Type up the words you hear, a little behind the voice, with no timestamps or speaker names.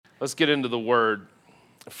Let's get into the word.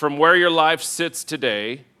 From where your life sits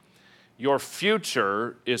today, your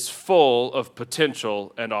future is full of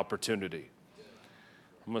potential and opportunity.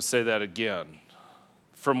 I'm going to say that again.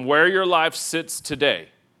 From where your life sits today,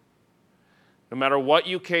 no matter what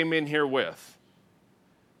you came in here with,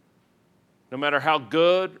 no matter how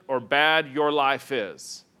good or bad your life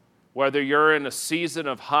is, whether you're in a season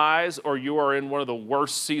of highs or you are in one of the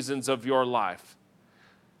worst seasons of your life,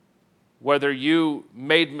 whether you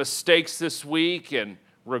made mistakes this week and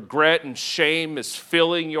regret and shame is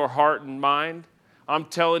filling your heart and mind, I'm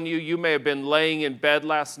telling you, you may have been laying in bed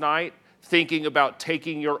last night thinking about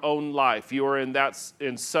taking your own life. You are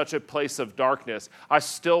in such a place of darkness. I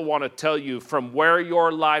still want to tell you, from where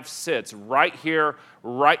your life sits, right here,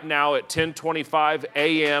 right now at 10:25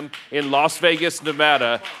 a.m. in Las Vegas,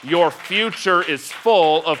 Nevada, your future is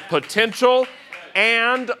full of potential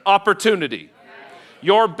and opportunity.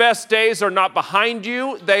 Your best days are not behind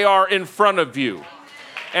you, they are in front of you.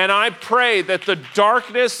 And I pray that the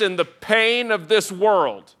darkness and the pain of this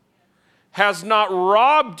world has not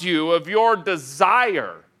robbed you of your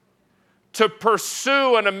desire to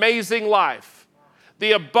pursue an amazing life,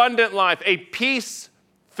 the abundant life, a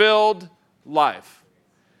peace-filled life.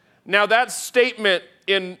 Now that statement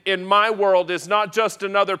in my world is not just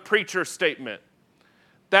another preacher statement.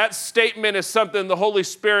 That statement is something the Holy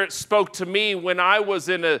Spirit spoke to me when I was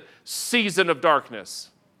in a season of darkness.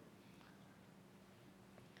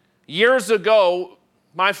 Years ago,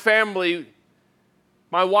 my family,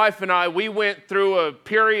 my wife and I, we went through a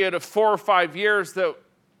period of 4 or 5 years that,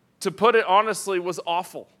 to put it honestly, was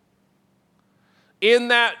awful. In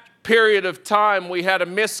that period of time, we had a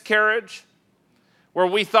miscarriage where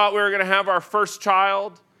we thought we were going to have our first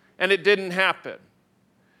child, and it didn't happen.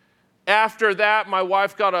 After that, my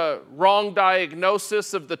wife got a wrong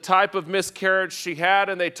diagnosis of the type of miscarriage she had,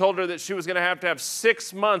 and they told her that she was going to have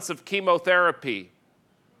 6 months of chemotherapy.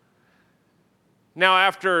 Now,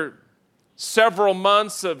 after several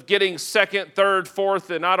months of getting second, third, fourth,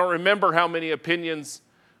 and I don't remember how many opinions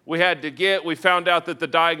we had to get, we found out that the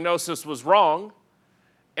diagnosis was wrong.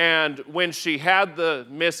 And when she had the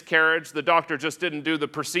miscarriage, the doctor just didn't do the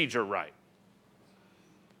procedure right.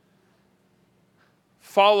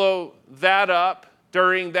 Follow that up,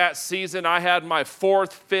 during that season, I had my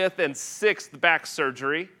 4th, 5th, and 6th back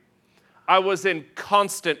surgery. I was in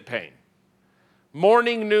constant pain.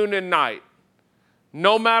 Morning, noon, and night.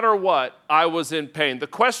 No matter what, I was in pain. The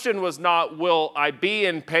question was not, will I be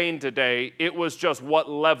in pain today? It was just what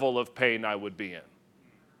level of pain I would be in.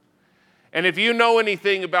 And if you know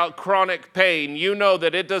anything about chronic pain, you know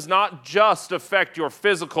that it does not just affect your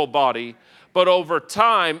physical body, but over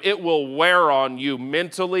time, it will wear on you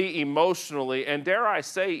mentally, emotionally, and dare I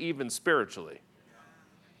say, even spiritually.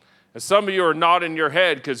 And some of you are nodding your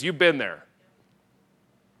head because you've been there.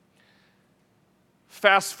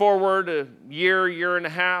 Fast forward a year and a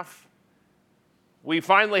half, we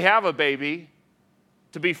finally have a baby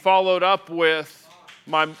to be followed up with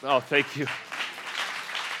thank you.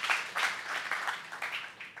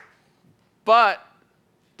 But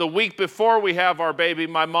the week before we have our baby,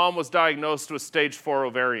 my mom was diagnosed with stage 4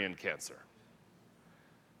 ovarian cancer.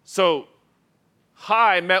 So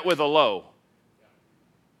high met with a low.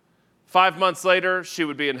 5 months later, she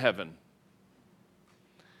would be in heaven.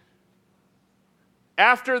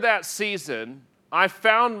 After that season, I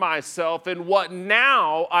found myself in what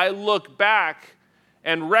now I look back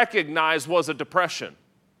and recognize was a depression.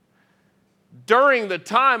 During the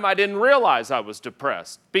time, I didn't realize I was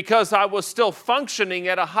depressed because I was still functioning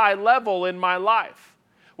at a high level in my life.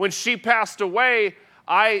 When she passed away,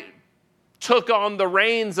 I took on the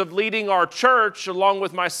reins of leading our church along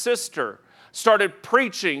with my sister, started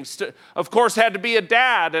preaching, of course had to be a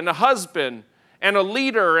dad and a husband and a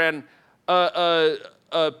leader and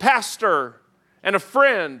a pastor and a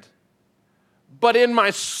friend. But in my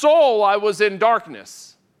soul, I was in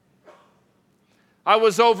darkness. I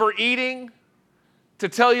was overeating. To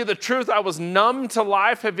tell you the truth, I was numb to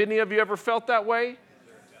life. Have any of you ever felt that way?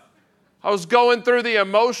 I was going through the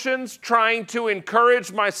emotions, trying to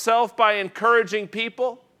encourage myself by encouraging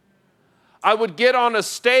people. I would get on a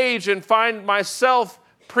stage and find myself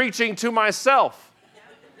preaching to myself.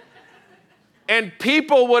 And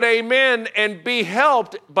people would amen and be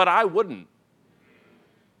helped, but I wouldn't.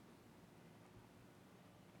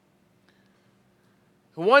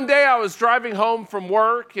 One day I was driving home from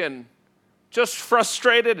work and just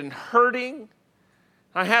frustrated and hurting.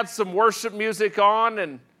 I had some worship music on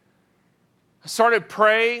and I started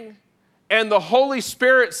praying. And the Holy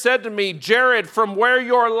Spirit said to me, Jared, from where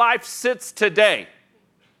your life sits today,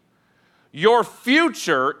 your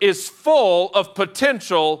future is full of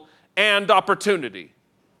potential and opportunity.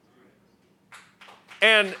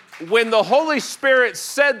 And when the Holy Spirit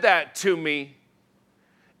said that to me,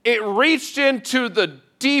 it reached into the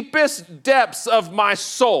deepest depths of my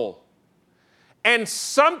soul, and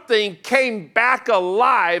something came back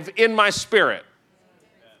alive in my spirit.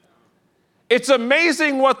 It's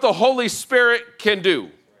amazing what the Holy Spirit can do.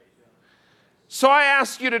 So I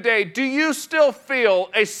ask you today, do you still feel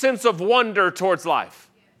a sense of wonder towards life?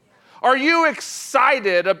 Are you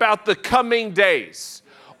excited about the coming days?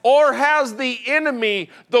 Or has the enemy,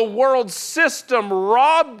 the world system,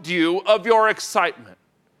 robbed you of your excitement?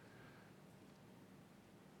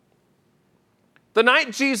 The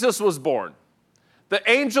night Jesus was born, the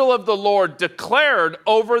angel of the Lord declared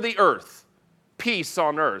over the earth, peace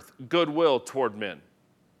on earth, goodwill toward men.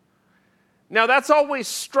 Now that's always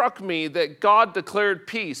struck me that God declared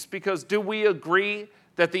peace, because do we agree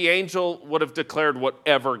that the angel would have declared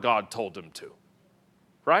whatever God told him to?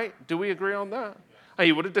 Right? Do we agree on that?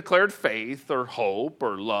 He would have declared faith or hope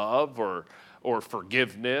or love or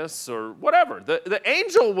forgiveness or whatever. The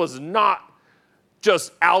angel was not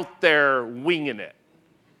just out there winging it.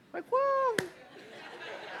 Like, well,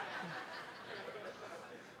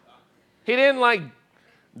 he didn't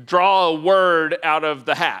draw a word out of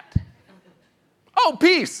the hat. Oh,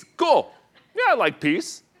 peace, cool. Yeah, I like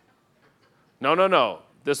peace. No.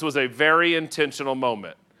 This was a very intentional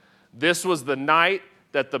moment. This was the night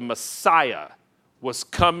that the Messiah was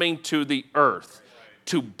coming to the earth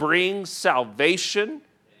to bring salvation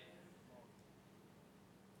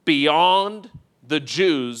beyond the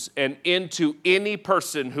Jews and into any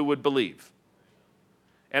person who would believe.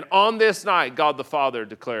 And on this night, God the Father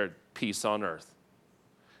declared peace on earth.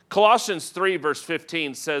 Colossians 3 verse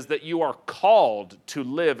 15 says that you are called to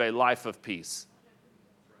live a life of peace.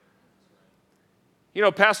 You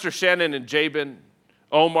know, Pastor Shannon and Jabin,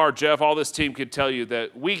 Omar, Jeff, all this team could tell you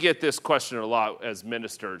that we get this question a lot as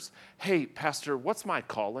ministers. Hey, Pastor, what's my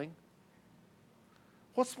calling?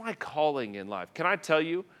 What's my calling in life? Can I tell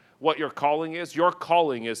you what your calling is? Your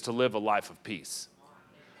calling is to live a life of peace.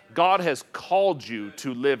 God has called you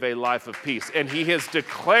to live a life of peace, and he has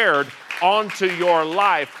declared onto your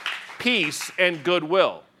life peace and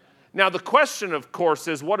goodwill. Now, the question, of course,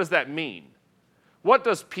 is what does that mean? What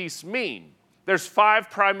does peace mean? There's 5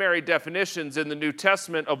 primary definitions in the New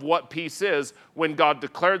Testament of what peace is when God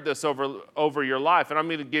declared this over your life. And I'm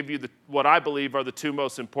going to give you what I believe are the 2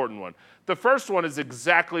 most important ones. The first one is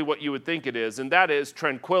exactly what you would think it is, and that is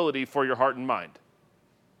tranquility for your heart and mind.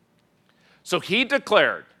 So he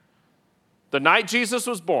declared the night Jesus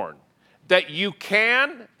was born that you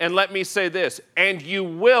can, and let me say this, and you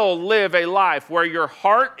will live a life where your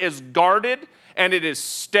heart is guarded and it is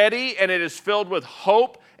steady and it is filled with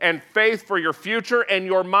hope and faith for your future, and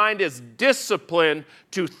your mind is disciplined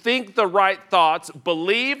to think the right thoughts,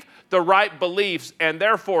 believe the right beliefs, and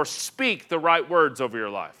therefore speak the right words over your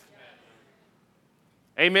life.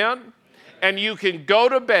 Amen? And you can go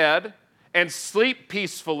to bed and sleep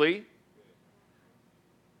peacefully.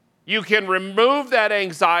 You can remove that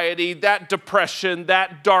anxiety, that depression,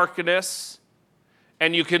 that darkness,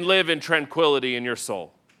 and you can live in tranquility in your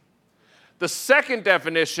soul. The second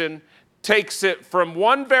definition takes it from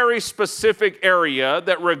one very specific area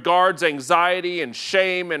that regards anxiety and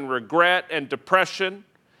shame and regret and depression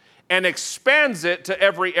and expands it to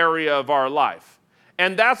every area of our life.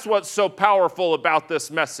 And that's what's so powerful about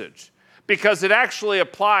this message, because it actually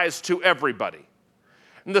applies to everybody.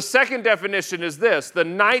 And the second definition is this: the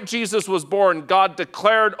night Jesus was born, God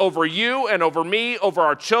declared over you and over me, over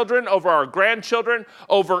our children, over our grandchildren,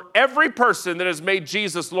 over every person that has made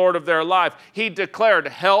Jesus Lord of their life. He declared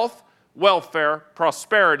health, welfare,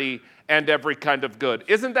 prosperity, and every kind of good.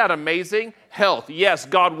 Isn't that amazing? Health. Yes,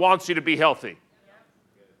 God wants you to be healthy.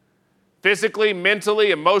 Physically,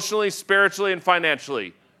 mentally, emotionally, spiritually, and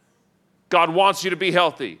financially. God wants you to be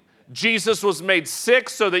healthy. Jesus was made sick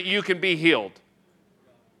so that you can be healed.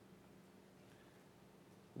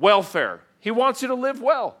 Welfare. He wants you to live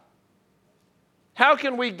well. How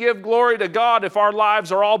can we give glory to God if our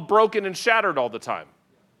lives are all broken and shattered all the time?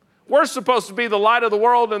 We're supposed to be the light of the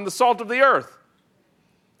world and the salt of the earth.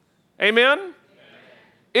 Amen? Amen?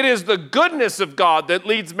 It is the goodness of God that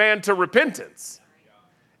leads man to repentance.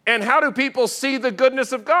 And how do people see the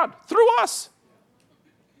goodness of God? Through us.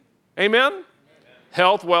 Amen? Amen?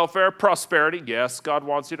 Health, welfare, prosperity. Yes, God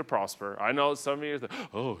wants you to prosper. I know some of you think,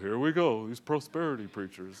 oh, here we go, these prosperity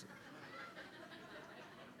preachers.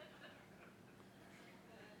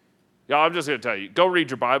 Y'all, I'm just going to tell you, go read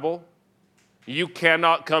your Bible. You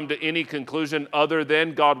cannot come to any conclusion other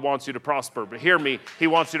than God wants you to prosper. But hear me, he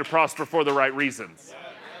wants you to prosper for the right reasons.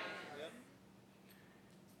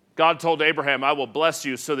 God told Abraham, I will bless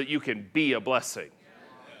you so that you can be a blessing.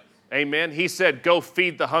 Amen. He said, go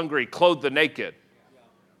feed the hungry, clothe the naked.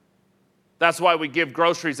 That's why we give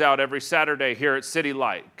groceries out every Saturday here at City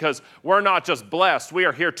Light, because we're not just blessed, we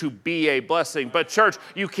are here to be a blessing. But church,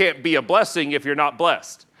 you can't be a blessing if you're not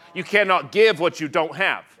blessed. You cannot give what you don't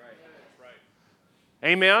have.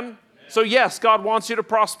 Amen? So yes, God wants you to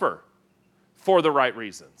prosper for the right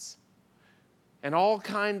reasons. And all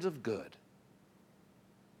kinds of good.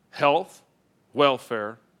 Health,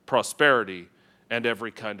 welfare, prosperity, and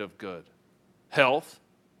every kind of good. Health,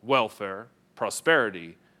 welfare,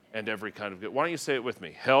 prosperity, and every kind of good. Why don't you say it with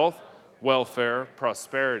me? Health, welfare,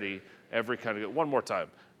 prosperity, every kind of good. One more time.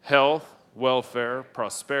 Health, welfare,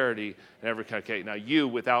 prosperity, and every kind of good. Now you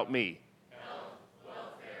without me. Health,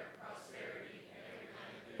 welfare, prosperity, and every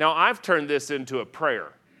kind of good. Now I've turned this into a prayer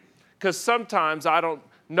because sometimes I don't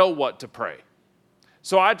know what to pray.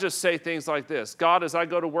 So I just say things like this. God, as I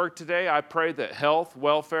go to work today, I pray that health,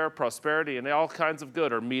 welfare, prosperity, and all kinds of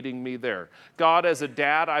good are meeting me there. God, as a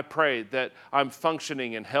dad, I pray that I'm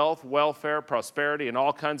functioning in health, welfare, prosperity, and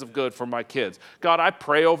all kinds of good for my kids. God, I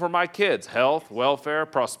pray over my kids, health, welfare,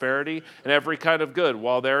 prosperity, and every kind of good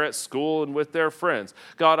while they're at school and with their friends.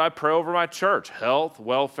 God, I pray over my church, health,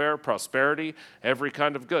 welfare, prosperity, every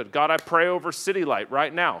kind of good. God, I pray over City Light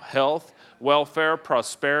right now, health, welfare,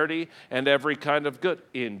 prosperity, and every kind of good.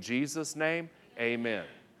 In Jesus' name, amen.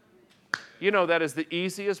 You know, that is the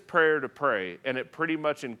easiest prayer to pray, and it pretty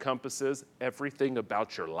much encompasses everything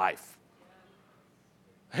about your life.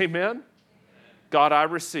 Amen? God, I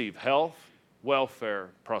receive health,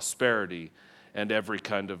 welfare, prosperity, and every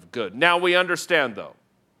kind of good. Now we understand, though,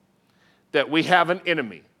 that we have an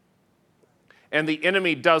enemy, and the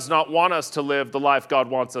enemy does not want us to live the life God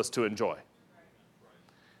wants us to enjoy.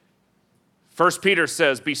 1 Peter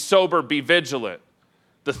says, be sober, be vigilant.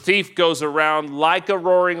 The thief goes around like a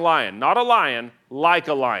roaring lion. Not a lion, like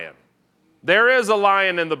a lion. There is a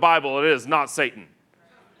lion in the Bible. It is not Satan.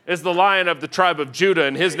 It's the Lion of the tribe of Judah,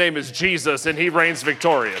 and his name is Jesus, and he reigns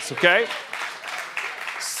victorious, okay?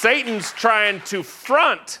 Satan's trying to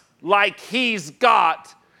front like he's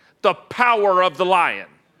got the power of the lion.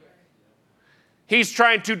 He's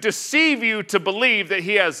trying to deceive you to believe that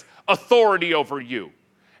he has authority over you.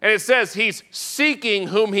 And it says he's seeking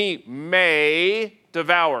whom he may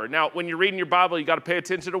devour. Now, when you're reading your Bible, you got to pay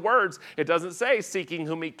attention to words. It doesn't say seeking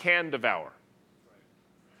whom he can devour.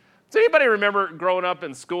 Does anybody remember growing up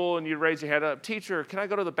in school and you'd raise your hand up, teacher, can I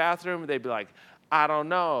go to the bathroom? And they'd be like, I don't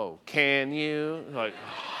know. Can you? Like,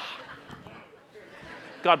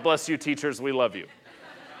 God bless you, teachers. We love you.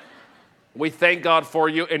 We thank God for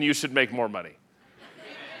you, and you should make more money.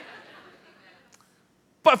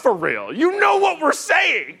 But for real, you know what we're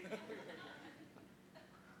saying.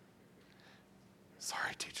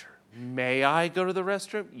 Sorry, teacher. May I go to the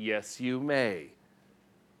restroom? Yes, you may.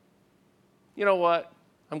 You know what?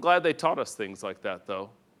 I'm glad they taught us things like that,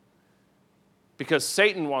 though. Because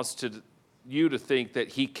Satan wants you to think that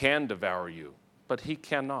he can devour you, but he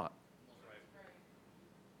cannot.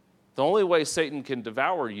 The only way Satan can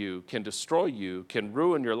devour you, can destroy you, can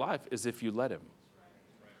ruin your life is if you let him.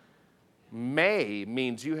 May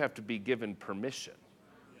means you have to be given permission.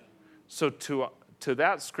 So to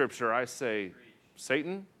that scripture, I say,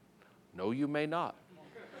 Satan, no, you may not.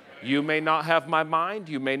 You may not have my mind.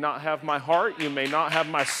 You may not have my heart. You may not have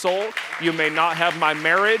my soul. You may not have my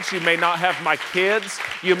marriage. You may not have my kids.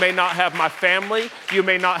 You may not have my family. You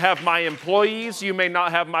may not have my employees. You may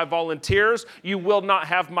not have my volunteers. You will not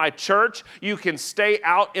have my church. You can stay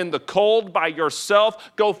out in the cold by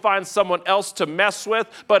yourself. Go find someone else to mess with.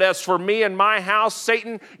 But as for me and my house,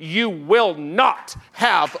 Satan, you will not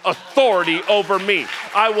have authority over me.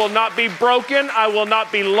 I will not be broken. I will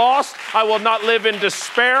not be lost. I will not live in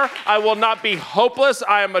despair. I will not be hopeless.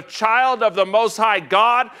 I am a child of the Most High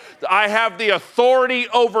God. I have the authority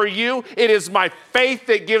over you. It is my faith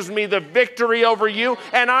that gives me the victory over you,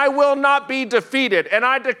 and I will not be defeated. And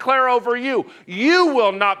I declare over you, you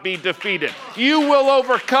will not be defeated. You will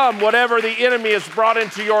overcome whatever the enemy has brought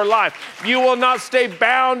into your life. You will not stay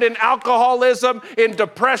bound in alcoholism, in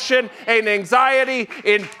depression, in anxiety,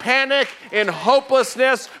 in panic, in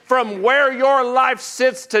hopelessness from where your life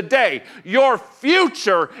sits today. Your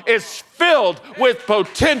future is filled with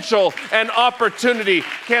potential and opportunity.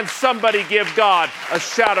 Can somebody give God a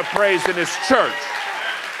shout of praise in his church?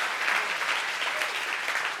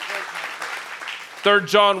 3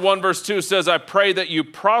 John 1 verse 2 says, I pray that you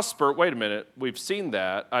prosper. Wait a minute, we've seen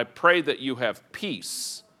that. I pray that you have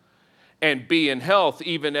peace and be in health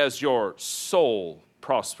even as your soul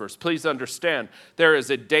prospers. Please understand, there is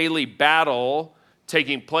a daily battle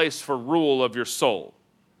taking place for rule of your soul.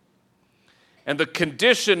 And the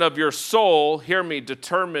condition of your soul, hear me,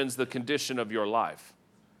 determines the condition of your life.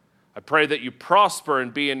 I pray that you prosper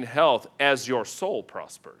and be in health as your soul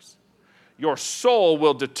prospers. Your soul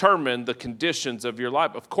will determine the conditions of your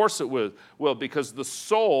life. Of course it will, because the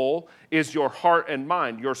soul is your heart and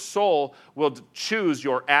mind. Your soul will choose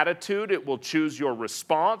your attitude. It will choose your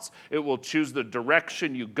response. It will choose the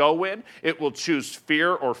direction you go in. It will choose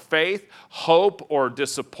fear or faith, hope or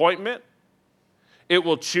disappointment. It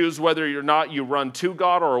will choose whether or not you run to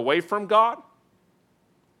God or away from God.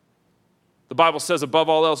 The Bible says, above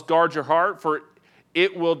all else, guard your heart, for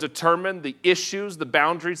it will determine the issues, the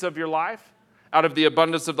boundaries of your life. Out of the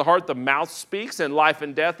abundance of the heart, the mouth speaks, and life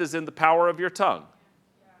and death is in the power of your tongue.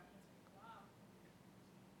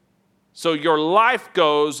 So your life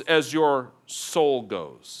goes as your soul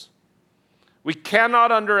goes. We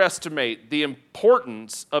cannot underestimate the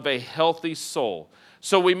importance of a healthy soul.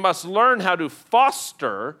 So we must learn how to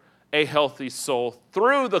foster a healthy soul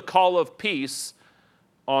through the call of peace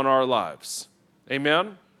on our lives.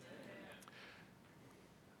 Amen?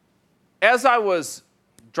 As I was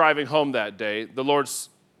driving home that day, the Lord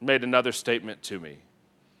made another statement to me.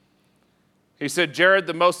 He said, Jared,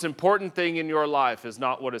 the most important thing in your life is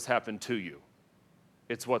not what has happened to you.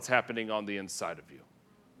 It's what's happening on the inside of you.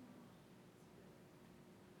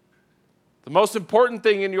 The most important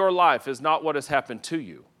thing in your life is not what has happened to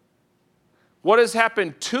you. What has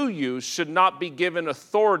happened to you should not be given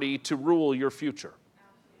authority to rule your future.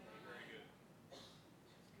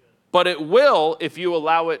 But it will if you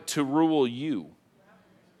allow it to rule you.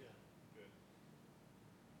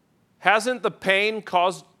 Hasn't the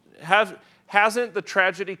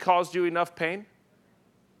tragedy caused you enough pain?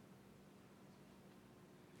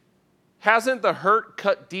 Hasn't the hurt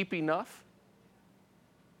cut deep enough?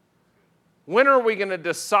 When are we going to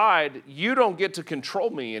decide you don't get to control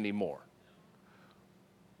me anymore?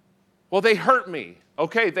 Well, they hurt me.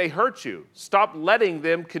 Okay, they hurt you. Stop letting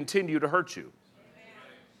them continue to hurt you.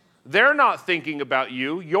 They're not thinking about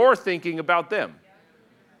you. You're thinking about them.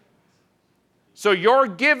 So you're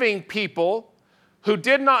giving people who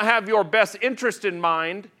did not have your best interest in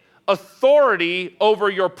mind authority over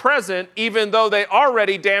your present, even though they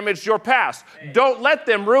already damaged your past. Don't let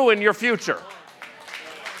them ruin your future.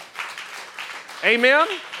 Amen?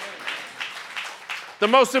 The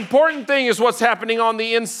most important thing is what's happening on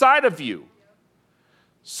the inside of you.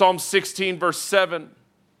 Psalm 16, verse 7.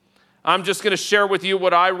 I'm just going to share with you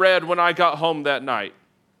what I read when I got home that night.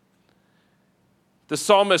 The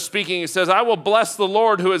psalmist speaking, he says, I will bless the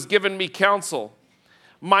Lord who has given me counsel.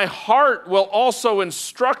 My heart will also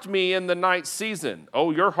instruct me in the night season. Oh,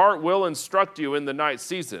 your heart will instruct you in the night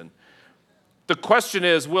season. The question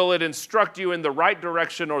is, will it instruct you in the right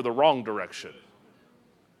direction or the wrong direction?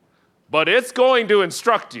 But it's going to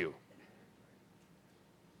instruct you.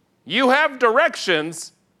 You have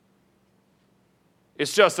directions.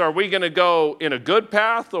 It's just, are we going to go in a good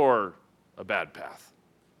path or a bad path?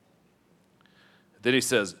 Then he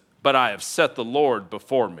says, but I have set the Lord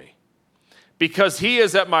before me. Because he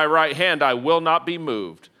is at my right hand, I will not be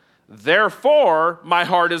moved. Therefore, my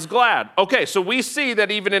heart is glad. Okay, so we see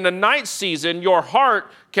that even in a night season, your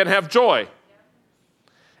heart can have joy.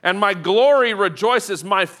 And my glory rejoices.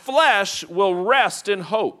 My flesh will rest in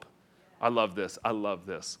hope. I love this. I love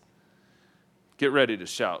this. Get ready to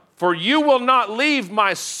shout. For you will not leave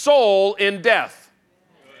my soul in death.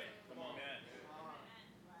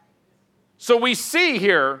 So we see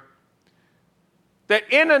here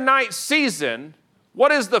that in a night season,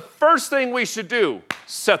 what is the first thing we should do?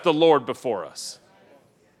 Set the Lord before us.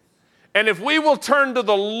 And if we will turn to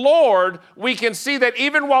the Lord, we can see that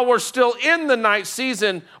even while we're still in the night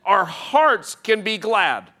season, our hearts can be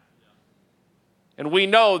glad. And we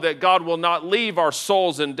know that God will not leave our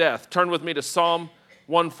souls in death. Turn with me to Psalm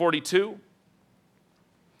 142.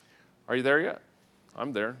 Are you there yet?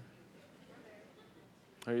 I'm there.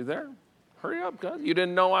 Are you there? Hurry up, God. You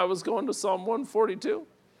didn't know I was going to Psalm 142?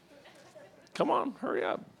 Come on, hurry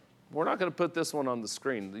up. We're not going to put this one on the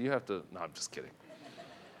screen. You have to, no, I'm just kidding.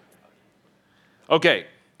 Okay,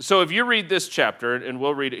 so if you read this chapter, and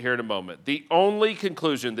we'll read it here in a moment, the only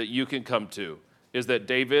conclusion that you can come to is that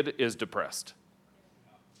David is depressed.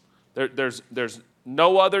 There's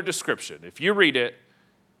no other description. If you read it,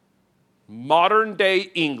 modern day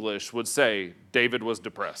English would say David was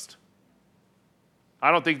depressed.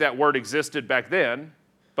 I don't think that word existed back then,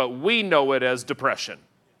 but we know it as depression.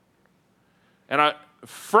 And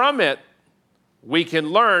from it, we can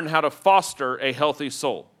learn how to foster a healthy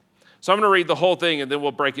soul. So I'm going to read the whole thing and then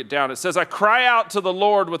we'll break it down. It says, I cry out to the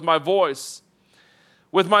Lord with my voice.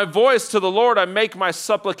 With my voice to the Lord, I make my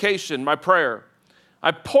supplication, my prayer.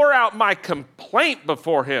 I pour out my complaint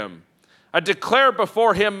before him. I declare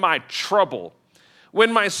before him my trouble.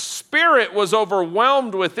 When my spirit was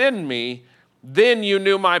overwhelmed within me, then you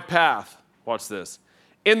knew my path. Watch this.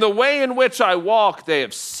 In the way in which I walk, they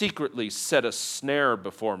have secretly set a snare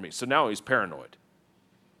before me. So now he's paranoid.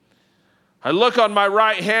 I look on my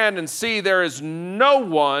right hand and see there is no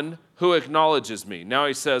one who acknowledges me. Now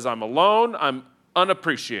he says, I'm alone, I'm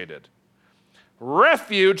unappreciated.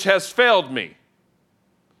 Refuge has failed me.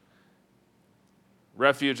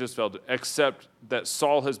 Refuge has failed, except that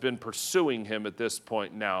Saul has been pursuing him at this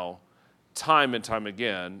point now, time and time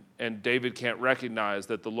again, and David can't recognize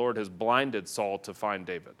that the Lord has blinded Saul to find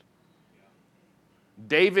David.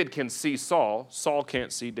 David can see Saul, Saul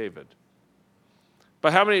can't see David.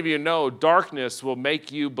 But how many of you know darkness will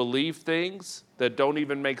make you believe things that don't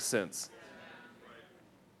even make sense?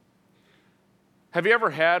 Have you ever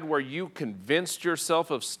had where you convinced yourself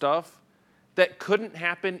of stuff that couldn't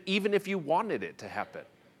happen even if you wanted it to happen?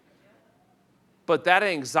 But that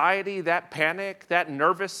anxiety, that panic, that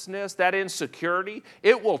nervousness, that insecurity,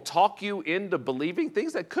 it will talk you into believing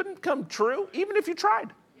things that couldn't come true even if you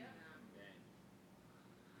tried.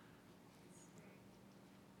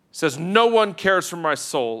 It says, no one cares for my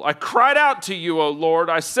soul. I cried out to you, O Lord.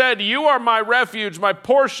 I said, you are my refuge, my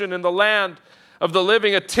portion in the land of the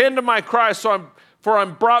living. Attend to my cry, for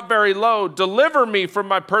I'm brought very low. Deliver me from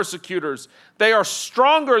my persecutors. They are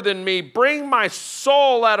stronger than me. Bring my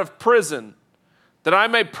soul out of prison, that I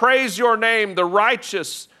may praise your name. The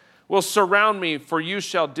righteous will surround me, for you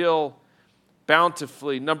shall deal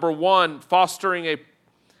bountifully. Number one, fostering a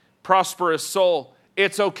prosperous soul.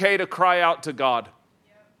 It's okay to cry out to God.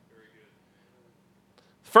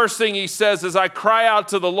 First thing he says is, I cry out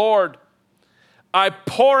to the Lord. I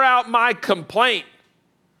pour out my complaint.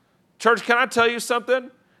 Church, can I tell you something?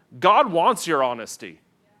 God wants your honesty.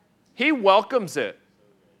 He welcomes it.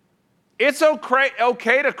 It's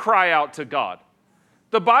okay to cry out to God.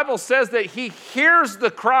 The Bible says that he hears the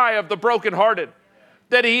cry of the brokenhearted,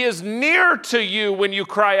 that he is near to you when you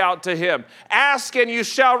cry out to him. Ask and you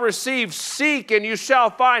shall receive. Seek and you shall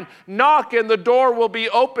find. Knock and the door will be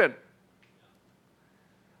open.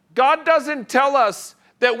 God doesn't tell us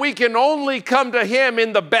that we can only come to him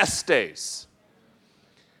in the best days.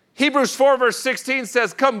 Hebrews 4 verse 16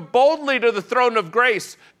 says, come boldly to the throne of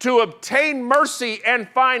grace to obtain mercy and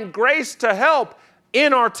find grace to help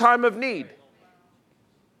in our time of need.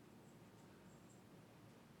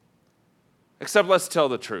 Except let's tell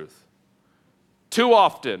the truth. Too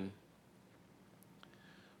often,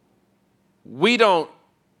 we don't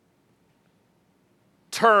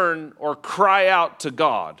turn or cry out to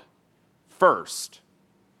God first.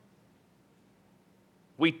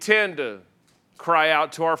 We tend to cry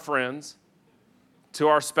out to our friends, to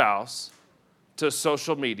our spouse, to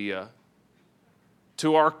social media,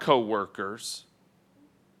 to our coworkers.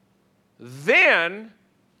 Then,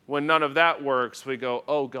 when none of that works, we go,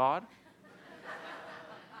 oh God,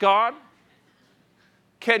 God,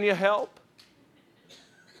 can you help?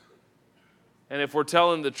 And if we're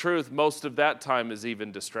telling the truth, most of that time is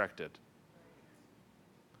even distracted.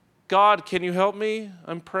 God, can you help me?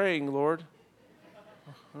 I'm praying, Lord.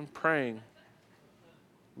 I'm praying.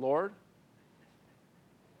 Lord?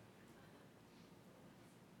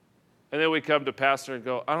 And then we come to pastor and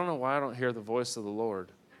go, I don't know why I don't hear the voice of the Lord.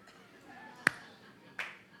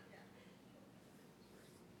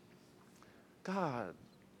 God,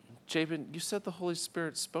 Jabin, you said the Holy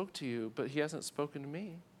Spirit spoke to you, but he hasn't spoken to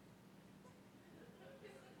me.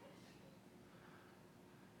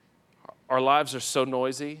 Our lives are so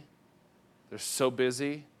noisy. They're so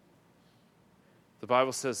busy. The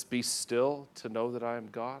Bible says, be still to know that I am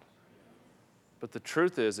God. But the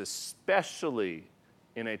truth is, especially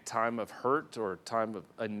in a time of hurt or a time of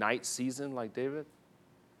a night season like David,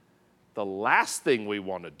 the last thing we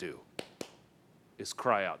want to do is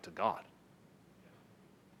cry out to God.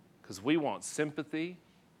 Because we want sympathy.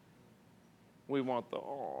 We want the,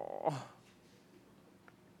 oh.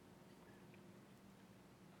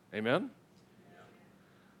 Amen?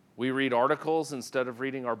 We read articles instead of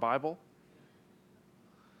reading our Bible.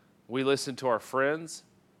 We listen to our friends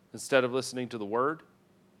instead of listening to the Word.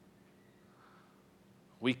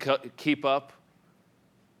 We keep up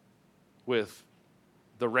with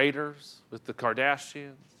the Raiders, with the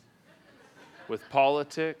Kardashians, with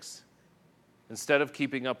politics, instead of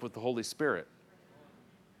keeping up with the Holy Spirit.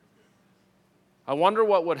 I wonder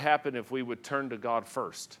what would happen if we would turn to God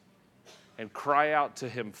first and cry out to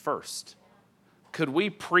him first. Could we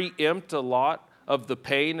preempt a lot of the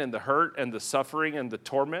pain and the hurt and the suffering and the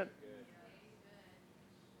torment?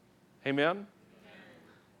 Amen?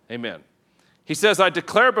 Amen. He says, I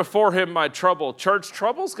declare before him my trouble. Church,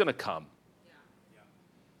 trouble's going to come.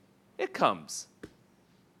 It comes.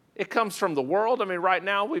 It comes from the world. I mean, right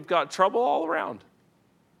now we've got trouble all around.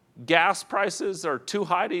 Gas prices are too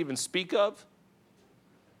high to even speak of.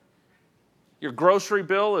 Your grocery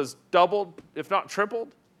bill is doubled, if not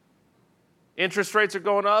tripled. Interest rates are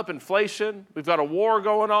going up, inflation. We've got a war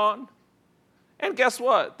going on. And guess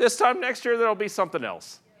what? This time next year, there'll be something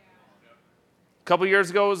else. A couple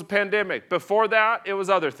years ago, it was a pandemic. Before that, it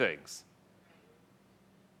was other things.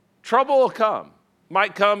 Trouble will come.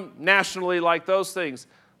 Might come nationally like those things.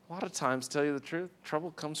 A lot of times, tell you the truth,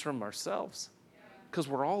 trouble comes from ourselves. Because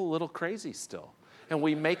we're all a little crazy still. And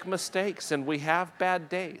we make mistakes and we have bad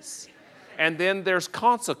days. And then there's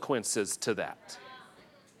consequences to that.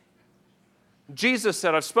 Jesus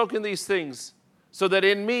said, I've spoken these things so that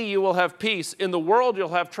in me you will have peace. In the world you'll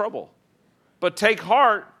have trouble. But take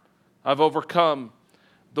heart, I've overcome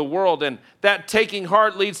the world. And that taking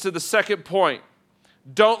heart leads to the second point.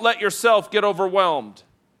 Don't let yourself get overwhelmed.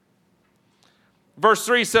 Verse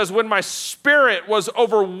 3 says, when my spirit was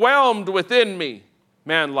overwhelmed within me.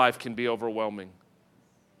 Man, life can be overwhelming.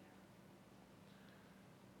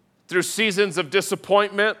 Through seasons of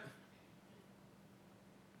disappointment,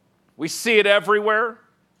 we see it everywhere.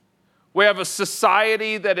 We have a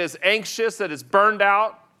society that is anxious, that is burned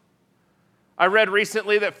out. I read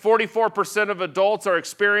recently that 44% of adults are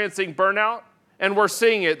experiencing burnout, and we're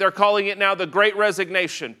seeing it. They're calling it now the Great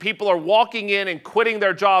Resignation. People are walking in and quitting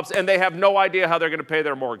their jobs, and they have no idea how they're going to pay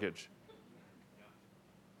their mortgage.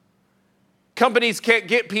 Companies can't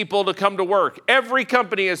get people to come to work. Every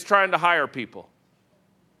company is trying to hire people.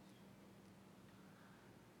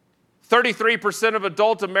 33% of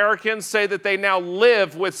adult Americans say that they now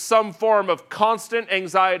live with some form of constant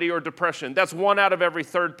anxiety or depression. That's 1 out of every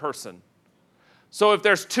 3rd person. So if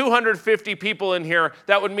there's 250 people in here,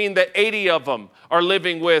 that would mean that 80 of them are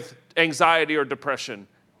living with anxiety or depression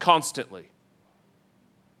constantly.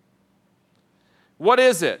 What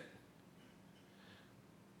is it?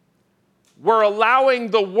 We're allowing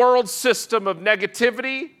the world system of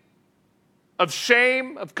negativity, of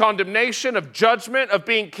shame, of condemnation, of judgment, of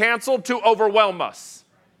being canceled to overwhelm us.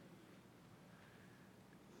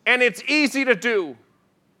 And it's easy to do.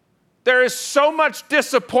 There is so much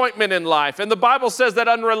disappointment in life, and the Bible says that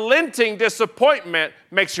unrelenting disappointment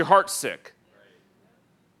makes your heart sick.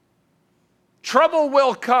 Trouble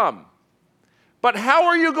will come, but how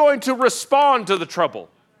are you going to respond to the trouble?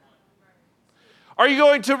 Are you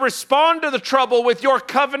going to respond to the trouble with your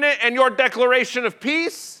covenant and your declaration of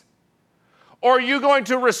peace? Or are you going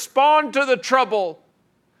to respond to the trouble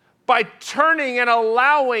by turning and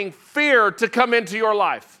allowing fear to come into your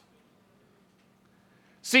life?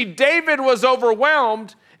 See, David was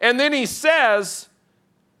overwhelmed, and then he says,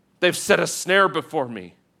 they've set a snare before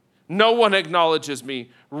me. No one acknowledges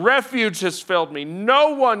me. Refuge has failed me.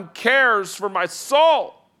 No one cares for my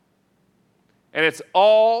soul. And it's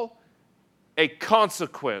all a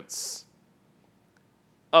consequence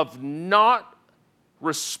of not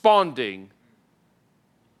responding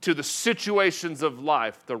to the situations of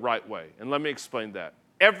life the right way. And let me explain that.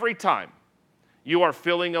 Every time you are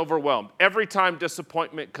feeling overwhelmed, every time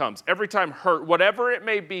disappointment comes, every time hurt, whatever it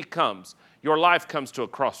may be comes, your life comes to a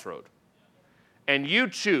crossroad. And you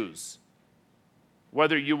choose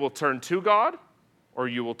whether you will turn to God or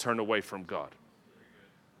you will turn away from God.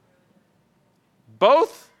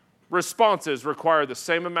 Both responses require the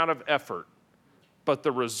same amount of effort, but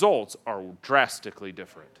the results are drastically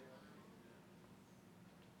different.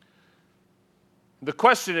 The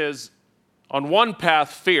question is, on one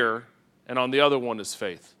path, fear, and on the other one is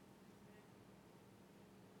faith.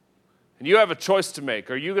 And you have a choice to make.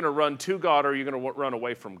 Are you going to run to God or are you going to run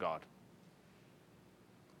away from God?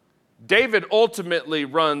 David ultimately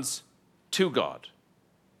runs to God.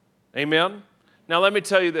 Amen? Now let me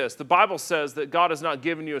tell you this. The Bible says that God has not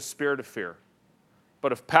given you a spirit of fear,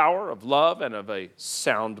 but of power, of love, and of a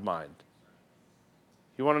sound mind.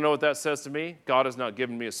 You want to know what that says to me? God has not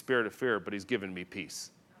given me a spirit of fear, but he's given me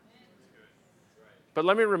peace. But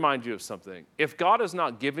let me remind you of something. If God has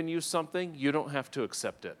not given you something, you don't have to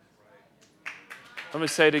accept it. Let me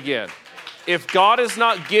say it again. If God has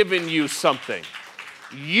not given you something,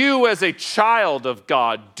 you as a child of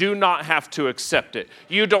God do not have to accept it.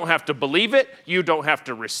 You don't have to believe it, you don't have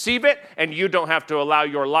to receive it, and you don't have to allow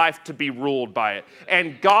your life to be ruled by it.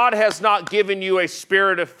 And God has not given you a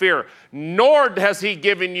spirit of fear, nor has he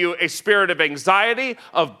given you a spirit of anxiety,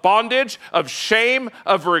 of bondage, of shame,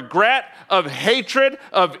 of regret, of hatred,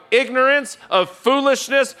 of ignorance, of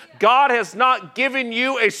foolishness. God has not given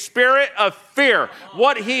you a spirit of fear.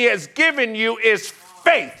 What he has given you is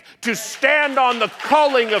faith to stand on the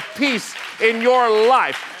calling of peace in your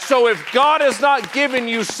life. So if God has not given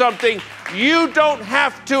you something, You don't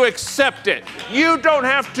have to accept it. You don't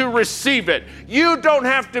have to receive it. You don't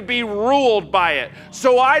have to be ruled by it.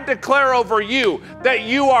 So I declare over you that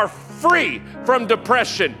you are free from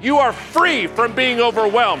depression. You are free from being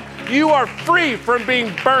overwhelmed. You are free from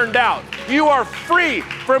being burned out. You are free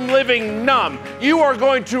from living numb. You are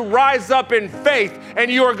going to rise up in faith and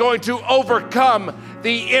you are going to overcome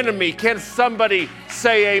the enemy. Can somebody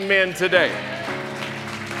say amen today?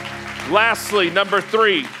 Lastly, number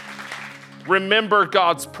 3, remember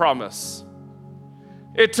God's promise.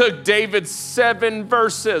 It took David 7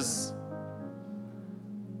 verses.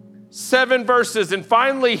 7 verses, and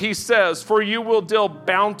finally he says, for you will deal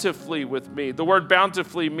bountifully with me. The word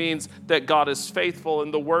bountifully means that God is faithful,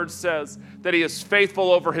 and the word says that he is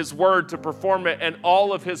faithful over his word to perform it, and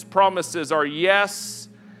all of his promises are yes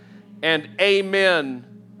and amen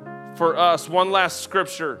for us. One last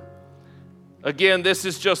scripture. Again, this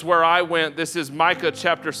is just where I went. This is Micah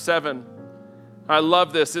chapter 7. I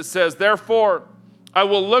love this. It says, therefore, I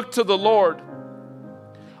will look to the Lord.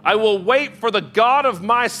 I will wait for the God of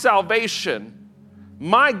my salvation.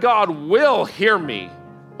 My God will hear me.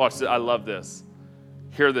 Watch this. I love this.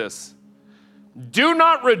 Hear this. Do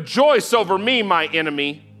not rejoice over me, my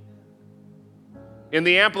enemy. In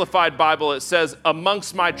the Amplified Bible, it says,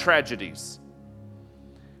 amongst my tragedies.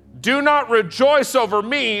 Do not rejoice over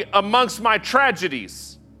me amongst my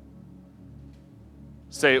tragedies.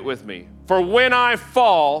 Say it with me. For when I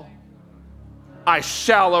fall, I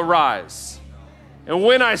shall arise. And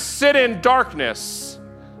when I sit in darkness,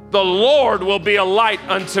 the Lord will be a light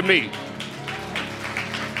unto me.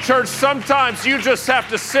 Church, sometimes you just have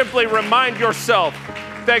to simply remind yourself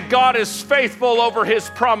that God is faithful over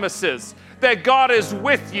his promises, that God is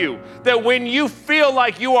with you, that when you feel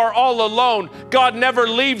like you are all alone, God never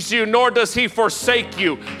leaves you, nor does he forsake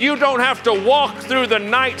you. You don't have to walk through the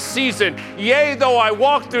night season. Yea, though I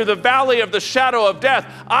walk through the valley of the shadow of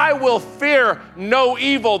death, I will fear no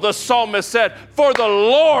evil, the psalmist said, for the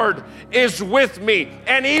Lord is with me.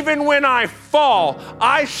 And even when I fall,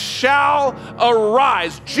 I shall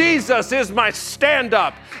arise. Jesus is my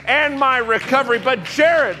stand-up and my recovery. But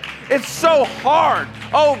Jared, it's so hard.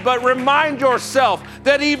 Oh, but remind yourself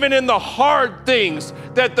that even in the hard things,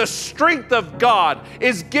 that the strength of God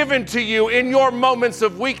is given to you in your moments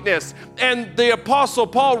of weakness. And the Apostle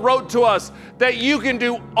Paul wrote to us that you can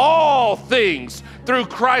do all things through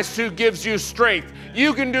Christ who gives you strength.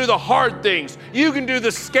 You can do the hard things. You can do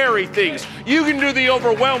the scary things. You can do the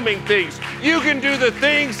overwhelming things. You can do the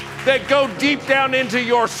things that go deep down into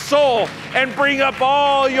your soul and bring up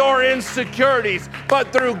all your insecurities.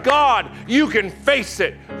 But through God, you can face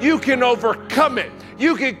it. You can overcome it.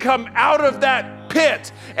 You can come out of that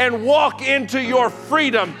pit and walk into your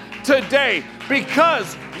freedom today.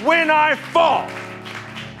 Because when I fall,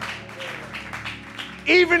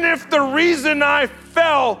 even if the reason I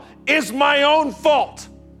fell is my own fault,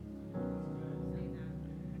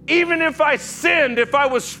 even if I sinned, if I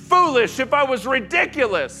was foolish, if I was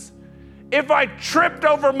ridiculous, if I tripped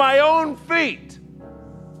over my own feet,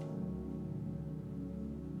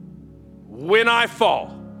 when I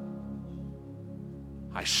fall,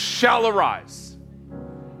 I shall arise,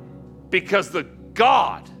 because the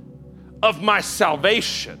God of my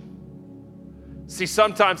salvation. See,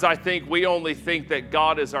 sometimes I think we only think that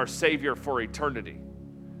God is our Savior for eternity.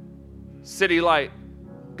 City Light,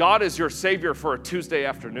 God is your Savior for a Tuesday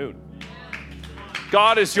afternoon.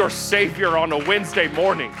 God is your Savior on a Wednesday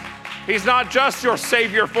morning. He's not just your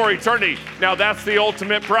Savior for eternity. Now that's the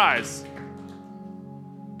ultimate prize.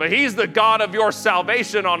 But he's the God of your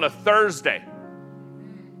salvation on a Thursday.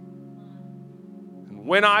 And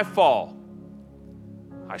when I fall,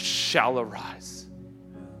 I shall arise.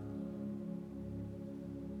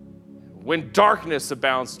 When darkness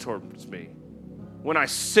abounds towards me, when I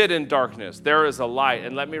sit in darkness, there is a light.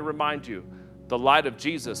 And let me remind you, the light of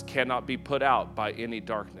Jesus cannot be put out by any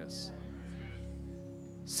darkness.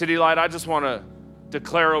 City Light, I just want to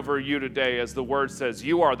declare over you today, as the word says,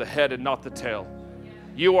 you are the head and not the tail.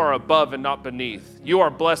 You are above and not beneath. You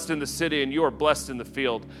are blessed in the city and you are blessed in the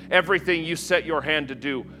field. Everything you set your hand to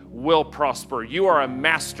do will prosper. You are a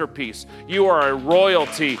masterpiece. You are a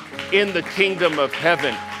royalty in the kingdom of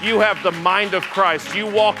heaven. You have the mind of Christ. You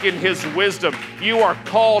walk in his wisdom. You are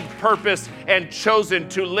called, purposed, and chosen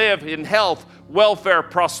to live in health, welfare,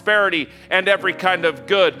 prosperity, and every kind of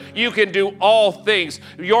good. You can do all things.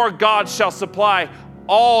 Your God shall supply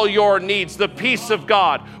all your needs. The peace of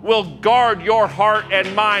God will guard your heart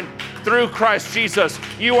and mind through Christ Jesus.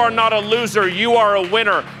 You are not a loser. You are a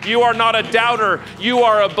winner. You are not a doubter. You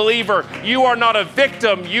are a believer. You are not a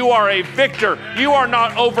victim. You are a victor. You are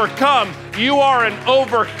not overcome. You are an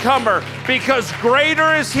overcomer, because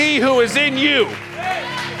greater is He who is in you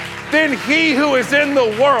than he who is in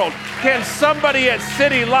the world. Can somebody at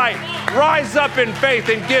City Light rise up in faith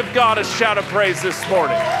and give God a shout of praise this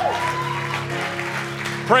morning?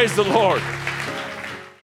 Praise the Lord.